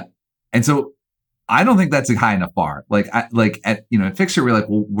 And so I don't think that's a high enough bar. At Fixer, we're like,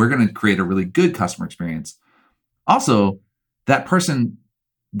 well, we're going to create a really good customer experience. Also, that person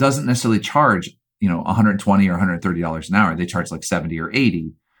doesn't necessarily charge, $120 or $130 an hour. They charge like $70 or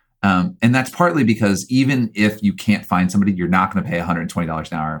 $80. And that's partly because even if you can't find somebody, you're not going to pay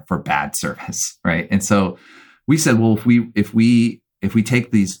 $120 an hour for bad service, right? And so we said, well, if we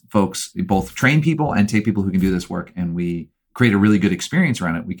take these folks, both train people and take people who can do this work, and we create a really good experience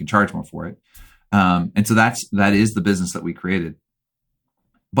around it, we can charge more for it. And so that is the business that we created.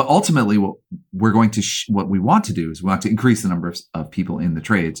 But ultimately, what we want to do is we want to increase the number of people in the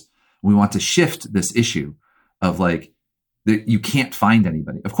trades. We want to shift this issue of you can't find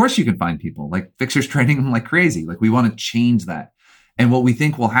anybody. Of course you can find people. Like Fixer's training them like crazy. Like we want to change that. And what we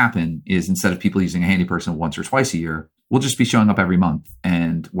think will happen is, instead of people using a handy person once or twice a year, we'll just be showing up every month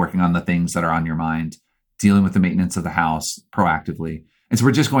and working on the things that are on your mind, dealing with the maintenance of the house proactively. And so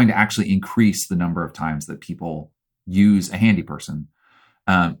we're just going to actually increase the number of times that people use a handy person.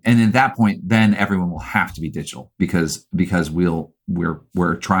 And at that point, then everyone will have to be digital because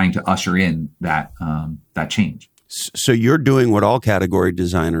we're trying to usher in that change. So you're doing what all category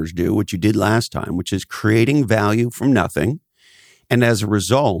designers do, what you did last time, which is creating value from nothing. And as a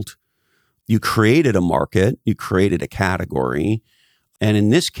result, you created a market, you created a category. And in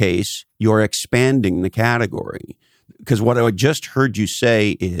this case, you're expanding the category. Because what I just heard you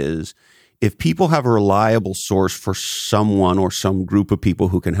say is, if people have a reliable source for someone or some group of people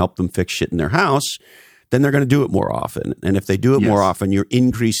who can help them fix shit in their house, then they're going to do it more often. And if they do it more often, you're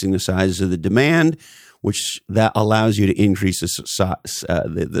increasing the size of the demand, which that allows you to increase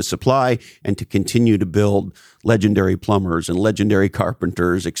the supply and to continue to build legendary plumbers and legendary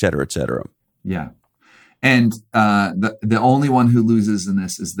carpenters, et cetera, et cetera. Yeah. And the only one who loses in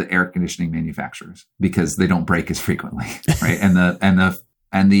this is the air conditioning manufacturers, because they don't break as frequently, right?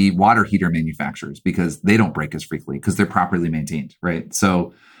 and the water heater manufacturers, because they don't break as frequently because they're properly maintained, right?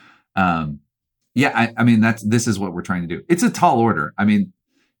 So, this is what we're trying to do. It's a tall order. I mean,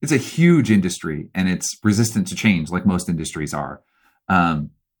 it's a huge industry, and it's resistant to change, like most industries are.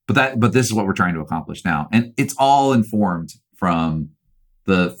 But this is what we're trying to accomplish now, and it's all informed from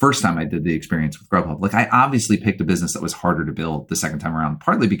the first time I did the experience with Grubhub. Like, I obviously picked a business that was harder to build the second time around,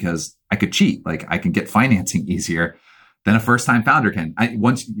 partly because I could cheat. Like, I can get financing easier than a first-time founder can.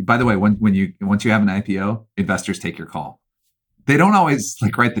 Once you have an IPO, investors take your call. They don't always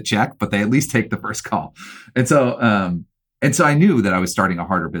write the check, but they at least take the first call. And so I knew that I was starting a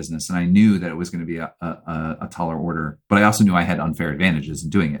harder business, and I knew that it was going to be a taller order. But I also knew I had unfair advantages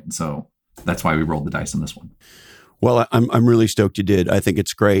in doing it, and so that's why we rolled the dice on this one. Well, I'm really stoked you did. I think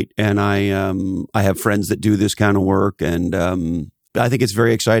it's great, and I have friends that do this kind of work, and I think it's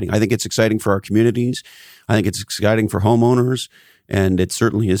very exciting. I think it's exciting for our communities. I think it's exciting for homeowners, and it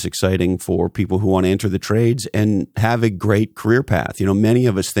certainly is exciting for people who want to enter the trades and have a great career path. Many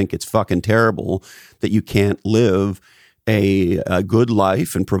of us think it's fucking terrible that you can't live a good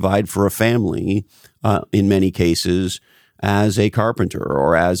life and provide for a family in many cases as a carpenter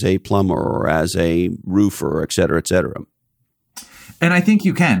or as a plumber or as a roofer, et cetera, et cetera. And I think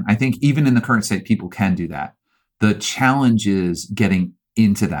you can. I think even in the current state, people can do that. The challenge is getting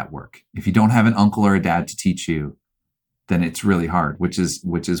into that work. If you don't have an uncle or a dad to teach you, then it's really hard, which is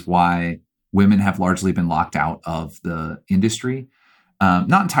why women have largely been locked out of the industry.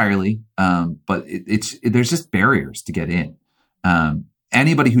 Not entirely, but there's just barriers to get in.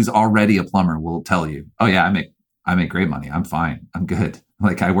 Anybody who's already a plumber will tell you, "Oh yeah, I make great money. I'm fine. I'm good.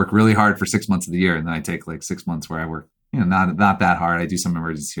 Like I work really hard for 6 months of the year, and then I take like 6 months where I work, not that hard. I do some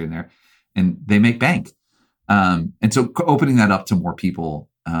emergencies here and there, and they make bank." And so opening that up to more people,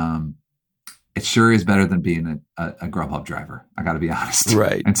 it sure is better than being a Grubhub driver. I got to be honest.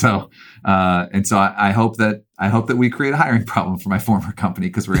 Right. And so I hope that we create a hiring problem for my former company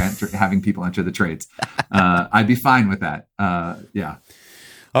because we're having people enter the trades. I'd be fine with that. Yeah.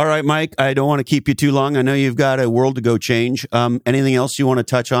 All right, Mike, I don't want to keep you too long. I know you've got a world to go change. Anything else you want to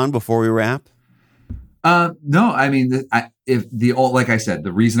touch on before we wrap? No, I mean, like I said,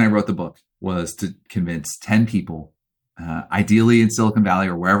 the reason I wrote the book was to convince 10 people, ideally in Silicon Valley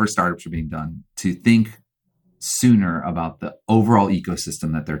or wherever startups are being done, to think sooner about the overall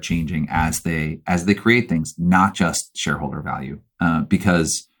ecosystem that they're changing as they create things, not just shareholder value,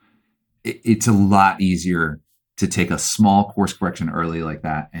 because it's a lot easier to take a small course correction early like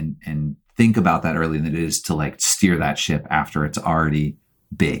that and think about that early than it is to like steer that ship after it's already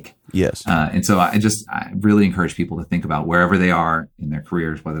big. Yes. And so I really encourage people to think about wherever they are in their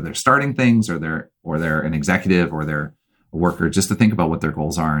careers, whether they're starting things or they're an executive or they're a worker, just to think about what their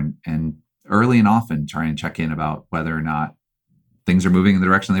goals are and early and often try and check in about whether or not things are moving in the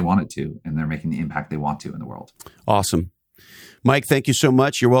direction they want it to and they're making the impact they want to in the world. Awesome. Mike, thank you so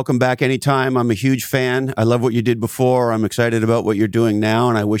much. You're welcome back anytime. I'm a huge fan. I love what you did before. I'm excited about what you're doing now,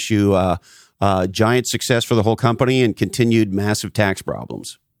 and I wish you giant success for the whole company and continued massive tax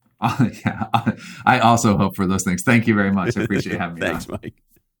problems. Yeah, I also hope for those things. Thank you very much. I appreciate having me. Thanks, Mike.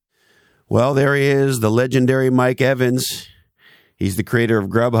 Well, there he is, the legendary Mike Evans. He's the creator of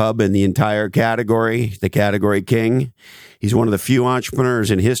Grubhub and the entire category, the category king. He's one of the few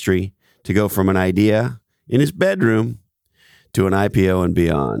entrepreneurs in history to go from an idea in his bedroom to an IPO and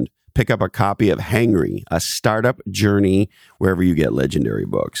beyond. Pick up a copy of Hangry, A Startup Journey, wherever you get legendary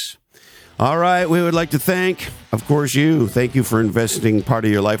books. All right, we would like to thank, of course, you. Thank you for investing part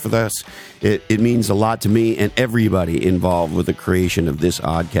of your life with us. It means a lot to me and everybody involved with the creation of this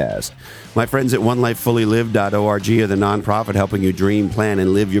oddcast. My friends at onelifefullylived.org are the nonprofit helping you dream, plan,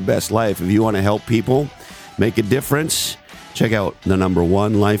 and live your best life. If you want to help people make a difference, check out the number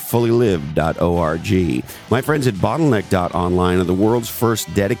onelifefullylived.org. My friends at bottleneck.online are the world's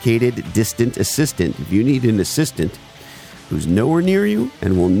first dedicated distant assistant. If you need an assistant who's nowhere near you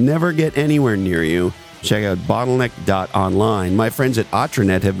and will never get anywhere near you, check out bottleneck.online. My friends at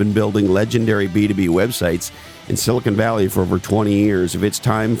Atranet have been building legendary B2B websites in Silicon Valley for over 20 years. If it's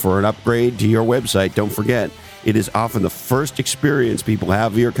time for an upgrade to your website, don't forget, it is often the first experience people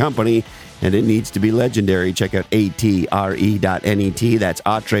have of your company, and it needs to be legendary. Check out atre.net, that's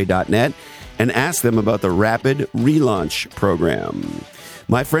atre.net, and ask them about the Rapid Relaunch Program.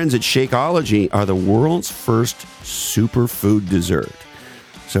 My friends at Shakeology are the world's first superfood dessert.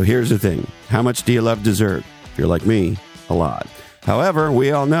 So here's the thing. How much do you love dessert? If you're like me, a lot. However,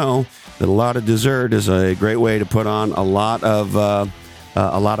 we all know that a lot of dessert is a great way to put on a lot of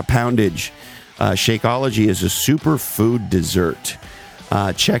poundage. Shakeology is a superfood dessert.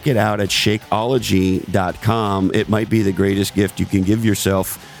 Check it out at Shakeology.com. It might be the greatest gift you can give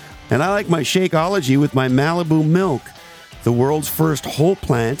yourself. And I like my Shakeology with my Malibu milk, the world's first whole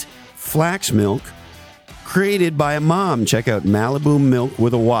plant flax milk created by a mom. Check out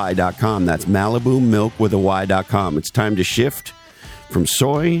MalibuMilkWithAY.com. That's MalibuMilkWithAY.com. It's time to shift from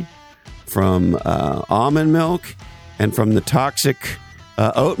soy, from almond milk, and from the toxic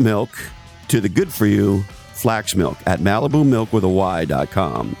oat milk to the good-for-you flax milk at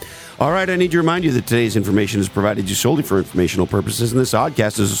MalibuMilkWithAY.com. All right, I need to remind you that today's information is provided you solely for informational purposes, and this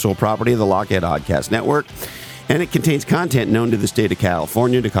oddcast is the sole property of the Lockhead Oddcast Network, and it contains content known to the state of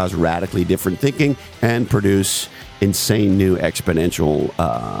California to cause radically different thinking and produce insane new exponential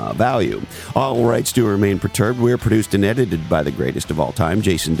value. All rights do remain perturbed. We are produced and edited by the greatest of all time,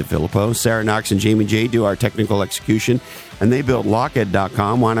 Jason DeFilippo. Sarah Knox and Jamie J do our technical execution, and they built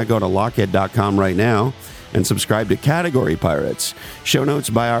Lockhead.com. Why not go to Lockhead.com right now and subscribe to Category Pirates? Show notes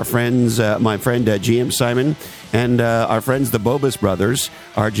by our friends, my friend GM Simon, and our friends the Bobus brothers,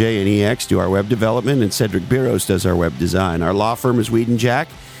 RJ and EX, do our web development, and Cedric Biros does our web design. Our law firm is Weed and Jack,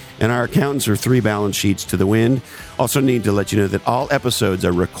 and our accountants are 3 balance sheets to the wind. Also need to let you know that all episodes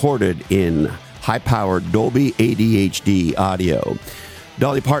are recorded in high-powered Dolby ADHD audio.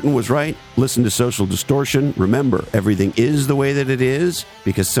 Dolly Parton was right. Listen to Social Distortion. Remember, everything is the way that it is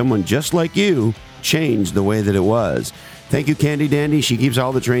because someone just like you changed the way that it was. Thank you, Candy Dandy. She keeps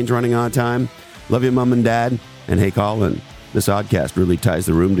all the trains running on time. Love you, Mom and Dad. And hey, Colin, This oddcast really ties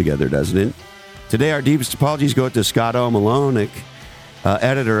the room together, doesn't it? Today, our deepest apologies go to Scott O. Malonick,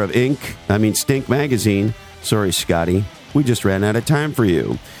 editor of Stink Magazine. Sorry, Scotty. We just ran out of time for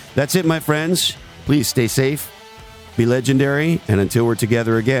you. That's it, my friends. Please stay safe, be legendary, and until we're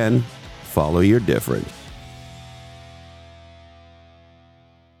together again, follow your different.